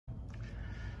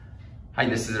Hi,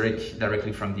 this is Rick,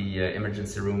 directly from the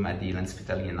emergency room at the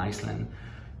Landspítali in Iceland.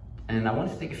 And I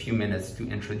want to take a few minutes to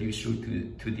introduce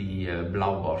you to the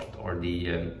Bláa, or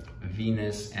the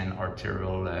venous and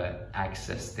arterial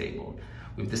access table.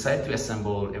 We've decided to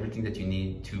assemble everything that you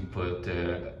need to put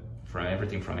from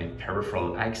everything from a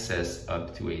peripheral access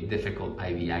up to a difficult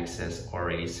IV access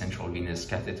or a central venous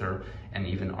catheter and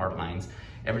even art lines.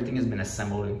 Everything has been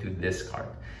assembled into this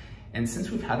cart. And since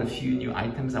we've had a few new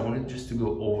items, I wanted just to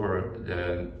go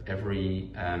over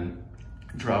every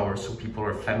drawer so people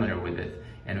are familiar with it.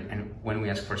 And when we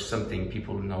ask for something,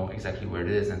 people know exactly where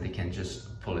it is and they can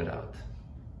just pull it out.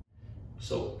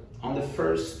 So on the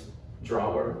first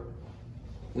drawer,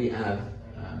 we have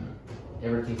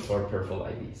everything for peripheral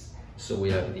IVs. So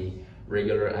we have the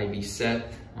regular IV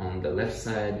set on the left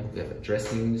side, we have the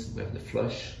dressings, we have the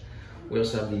flush. We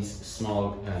also have these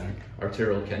small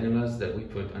arterial cannulas that we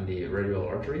put on the radial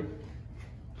artery.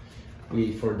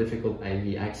 For difficult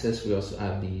IV access, we also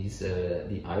have these,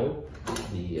 the IO,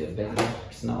 the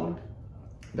beta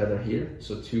better here.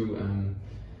 So two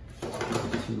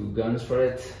guns for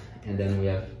it. And then we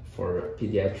have for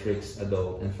pediatrics,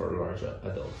 adult, and for large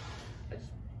adult.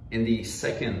 In the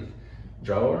second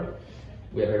drawer,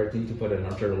 we have everything to put an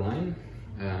arterial line.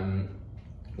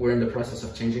 We're in the process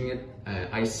of changing it.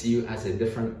 ICU has a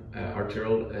different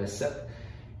arterial set,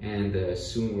 and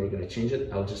soon we're going to change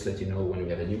it. I'll just let you know when we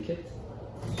have a new kit.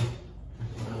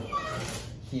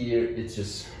 Here it's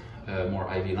just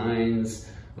more IV lines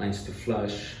to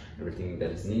flush, everything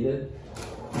that is needed.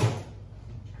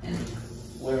 And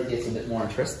where it gets a bit more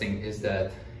interesting is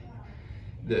that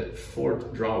the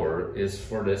fourth drawer is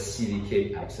for the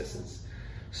CVK accesses.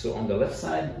 So on the left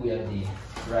side, we have the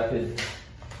rapid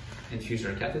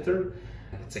infuser catheter.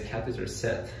 It's a catheter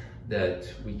set that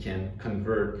we can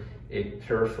convert a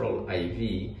peripheral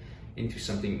IV into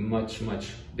something much,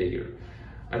 much bigger.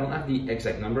 I don't have the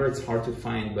exact number, it's hard to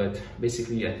find, but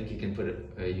basically I think you can put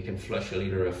it, you can flush a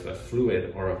liter of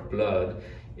fluid or of blood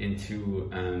into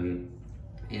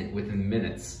within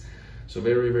minutes. So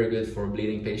very, very good for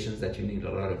bleeding patients that you need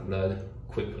a lot of blood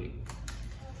quickly.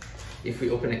 If we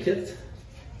open a kit,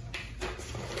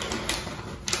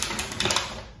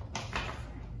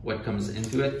 what comes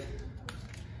into it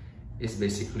is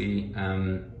basically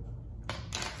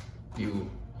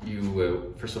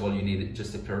first of all, you need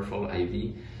just a peripheral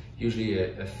IV. Usually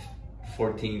a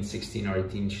 14, 16, or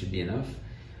 18 should be enough.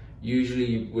 Usually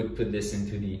you would put this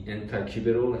into the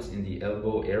intra-cubital, that's in the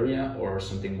elbow area, or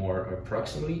something more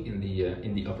proximally in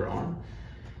the upper arm.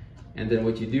 And then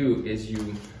what you do is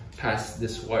you pass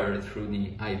this wire through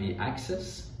the IV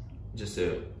access, just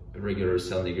a regular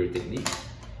Seldinger technique.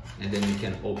 And then you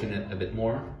can open it a bit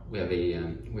more. We have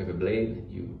a blade.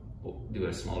 You do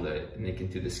a small nick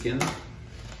into the skin.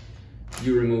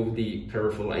 You remove the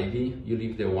peripheral IV. You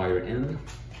leave the wire in,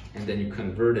 and then you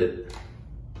convert it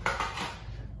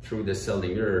through the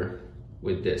Seldinger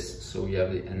with this. So you have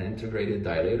an integrated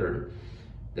dilator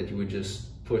that you would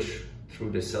just push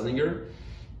through the Seldinger,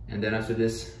 and then after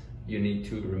this, you need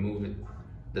to remove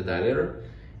the dilator,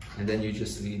 and then you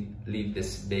just leave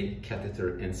this big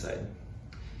catheter inside.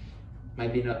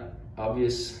 Might be not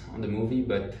obvious on the movie,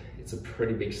 but it's a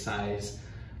pretty big size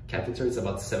catheter. It's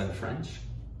about 7 French.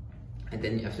 And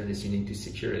then after this, you need to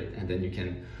secure it, and then you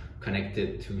can connect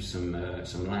it to some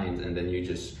lines, and then you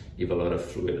just give a lot of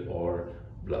fluid or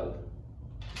blood.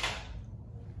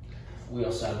 We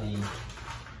also have the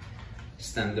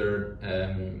standard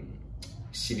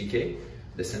CVK,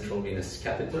 the central venous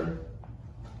catheter.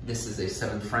 This is a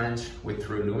 7 French with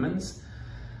 3 lumens.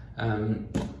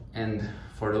 And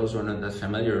for those who are not that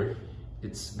familiar,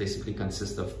 it's basically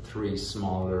consists of 3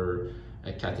 smaller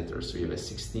catheters. So you have a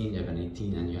 16, you have an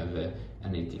 18, and you have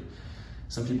an 18.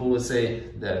 Some people would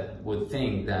think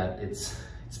that it's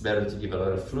better to give a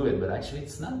lot of fluid, but actually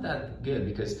it's not that good,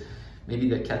 because maybe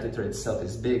the catheter itself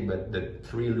is big, but the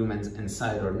 3 lumens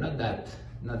inside are not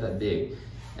that big.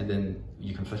 And then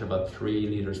you can flush about 3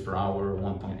 liters per hour,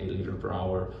 1.8 liter per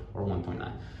hour, or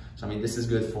 1.9. So I mean, this is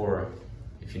good for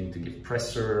if you need to give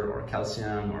pressure or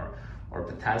calcium or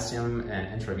potassium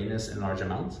intravenous in large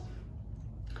amounts,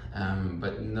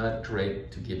 but not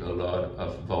great to give a lot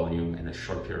of volume in a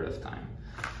short period of time.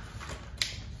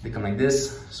 They come like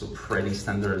this, so pretty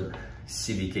standard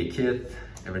CVK kit.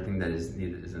 Everything that is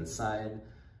needed is inside.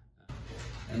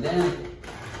 And then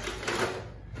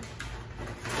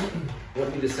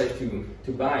what we decided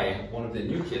to buy, one of the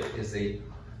new kit, is a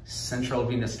central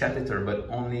venous catheter, but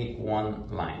only 1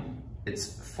 line. It's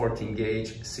 14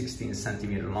 gauge, 16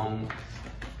 centimeter long,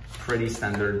 pretty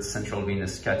standard central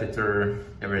venous catheter.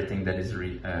 Everything that is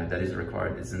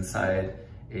required is inside.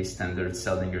 A standard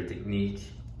Seldinger technique,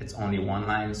 It's only one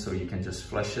line, so you can just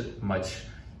flush it, much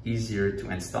easier to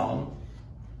install.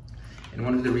 And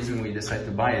one of the reasons we decided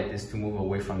to buy it is to move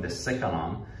away from the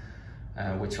Secalon,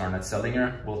 which are not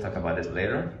Seldinger. We'll talk about it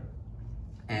later.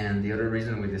 And the other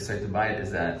reason we decided to buy it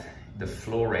is that the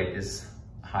flow rate is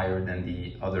higher than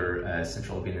the other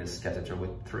central venous catheter with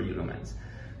 3 lumens.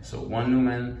 So 1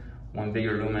 lumen, 1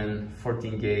 bigger lumen,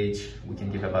 14 gauge, we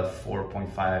can give about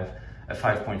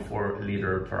 5.4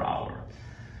 liter per hour.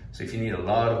 So if you need a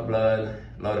lot of blood,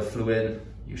 a lot of fluid,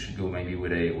 you should go maybe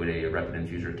with a rapid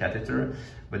infuser catheter,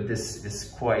 but this is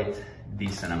quite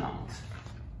decent amount.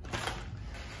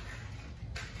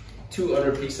 2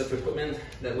 other pieces of equipment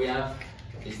that we have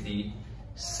is the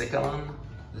Secalon.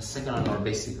 The Secalon are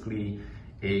basically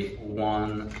I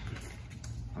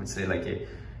would say like a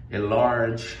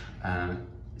large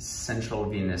central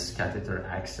venous catheter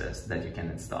access that you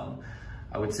can install.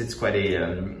 I would say it's quite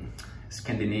a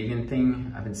Scandinavian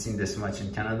thing. I haven't seen this much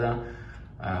in Canada.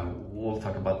 We'll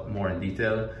talk about more in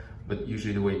detail, but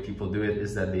usually the way people do it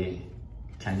is that they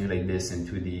cannulate this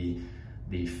into the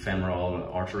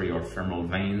femoral artery or femoral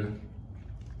vein.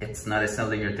 It's not a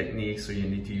Seldinger technique, so you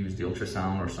need to use the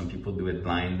ultrasound, or some people do it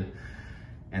blind.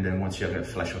 And then once you have a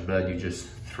flash of blood, you just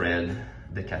thread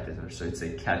the catheter. So it's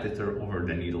a catheter over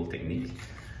the needle technique.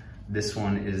 This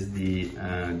one is the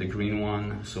green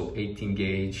one, so 18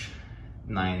 gauge,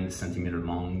 9 centimeter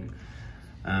long.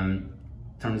 In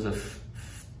terms of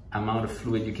amount of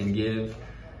fluid you can give,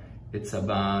 it's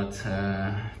about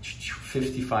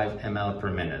 55 ml per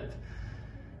minute.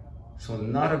 So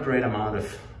not a great amount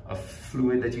of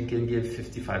fluid that you can give.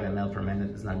 55 ml per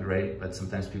minute is not great, but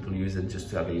sometimes people use it just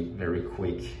to have a very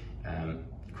quick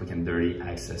and dirty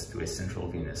access to a central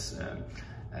venous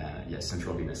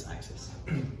access.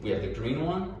 We have the green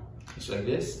one, it's like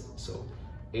this, so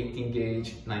 18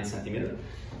 gauge, 9 centimeter,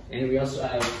 and we also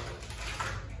have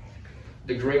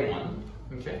the gray one.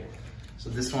 Okay, so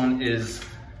this one is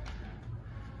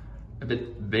a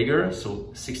bit bigger,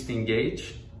 so 16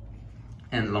 gauge.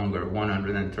 And longer,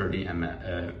 130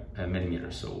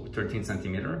 millimeters, so 13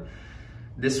 centimeter.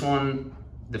 This one,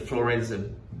 the flow rate is a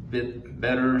bit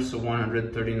better, so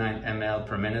 139 ml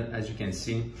per minute, as you can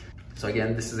see. So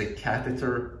again, this is a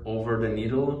catheter over the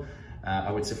needle.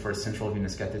 I would say for a central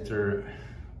venous catheter,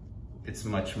 it's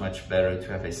much better to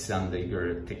have a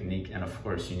Seldinger technique, and of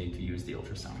course you need to use the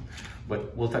ultrasound.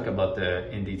 But we'll talk about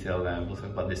this in detail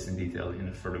in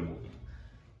a further movie.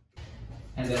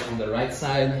 And then on the right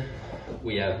side,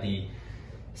 we have the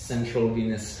central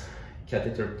venous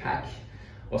catheter pack,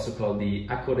 also called the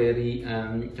Akoreri,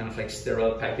 kind of like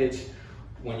sterile package.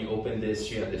 When you open this,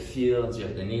 you have the fields, you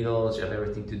have the needles, you have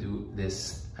everything to do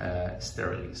this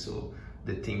sterilely. So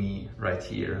the thingy right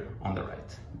here on the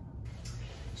right.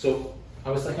 So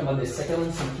I was talking about the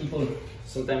Secalon. Some people,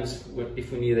 sometimes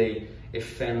if we need a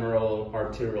femoral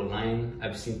arterial line,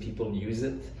 I've seen people use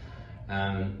it.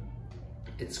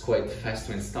 It's quite fast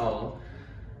to install,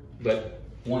 but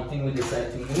one thing we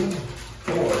decided to move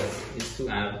towards is to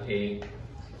have a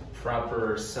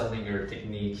proper Seldinger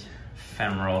technique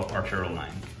femoral arterial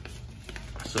line.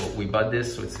 So we bought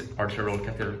this, so it's an arterial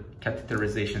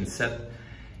catheterization set.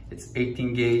 It's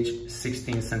 18 gauge,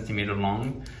 16 centimeter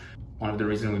long. One of the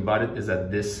reasons we bought it is that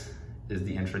this is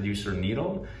the introducer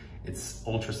needle. It's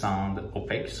ultrasound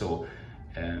opaque, so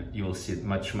you will see it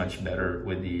much better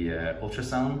with the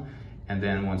ultrasound. And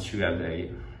then once you have a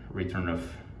return of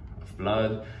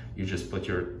blood, you just put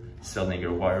your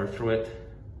Seldinger wire through it,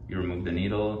 you remove the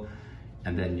needle,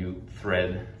 and then you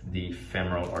thread the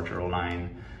femoral arterial line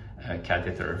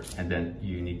catheter, and then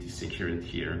you need to secure it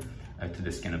here to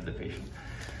the skin of the patient.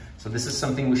 So this is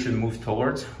something we should move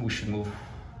towards. We should move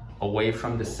away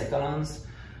from the Secalons.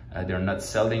 They're not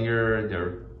Seldinger,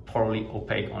 they're poorly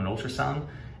opaque on ultrasound,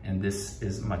 and this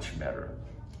is much better.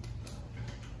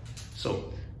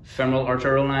 So femoral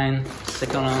arterial line,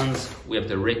 Secalons, we have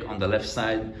the RIC on the left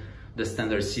side, the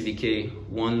standard CVK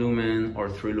 1 lumen or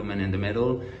 3 lumen in the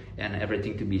middle, and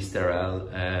everything to be sterile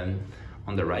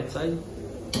on the right side.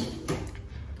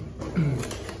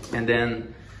 And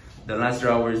then the last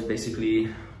drawer is basically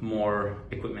more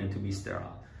equipment to be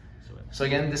sterile. So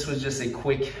again, this was just a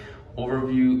quick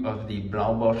overview of the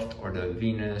Bláa or the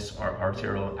venous or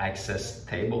arterial access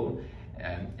table.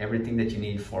 Everything that you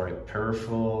need for a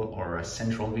peripheral or a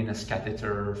central venous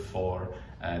catheter, for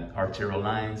arterial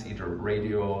lines, either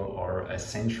radial or a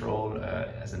central,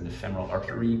 as in the femoral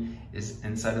artery, is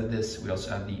inside of this. We also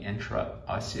have the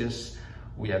intra-osseous.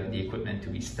 We have the equipment to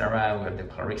be sterile. We have the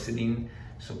chlorhexidine.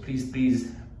 So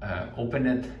please open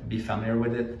it, be familiar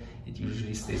with it. It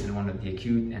usually stays in one of the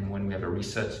acute, and when we have a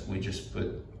research, we just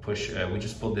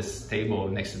pull this table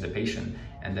next to the patient,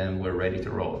 and then we're ready to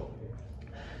roll.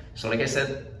 So like I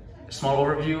said, small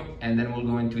overview, and then we'll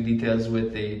go into details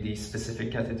with the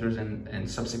specific catheters and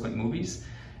subsequent movies.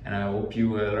 And I hope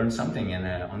you learned something. And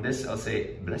on this, I'll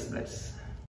say bless, bless.